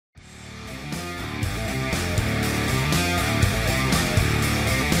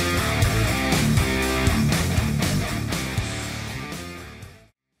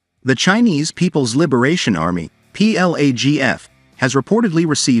The Chinese People's Liberation Army, PLAGF, has reportedly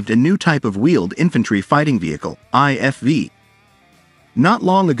received a new type of wheeled infantry fighting vehicle, IFV. Not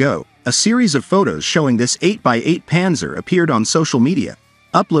long ago, a series of photos showing this 8x8 Panzer appeared on social media,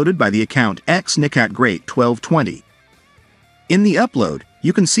 uploaded by the account xNicatGreat1220. In the upload,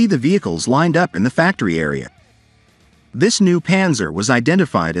 you can see the vehicles lined up in the factory area. This new Panzer was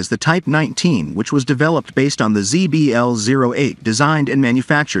identified as the Type-19, which was developed based on the ZBL-08 designed and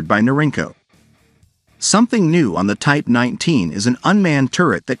manufactured by NORINCO. Something new on the Type-19 is an unmanned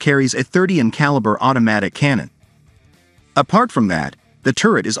turret that carries a 30mm caliber automatic cannon. Apart from that, the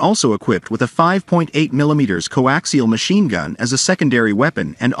turret is also equipped with a 5.8mm coaxial machine gun as a secondary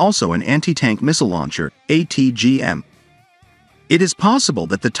weapon and also an anti-tank missile launcher, ATGM. It is possible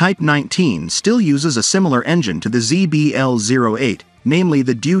that the Type-19 still uses a similar engine to the ZBL-08, namely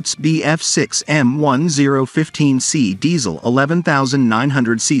the Deutz BF6M1015C diesel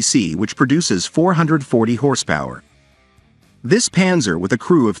 11,900cc, which produces 440 horsepower. This Panzer with a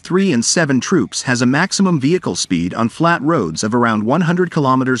crew of 3 and 7 troops has a maximum vehicle speed on flat roads of around 100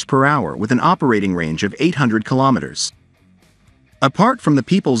 km per hour with an operating range of 800 km. Apart from the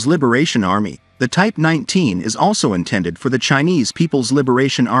People's Liberation Army, the Type-19 is also intended for the Chinese People's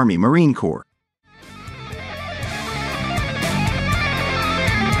Liberation Army Marine Corps.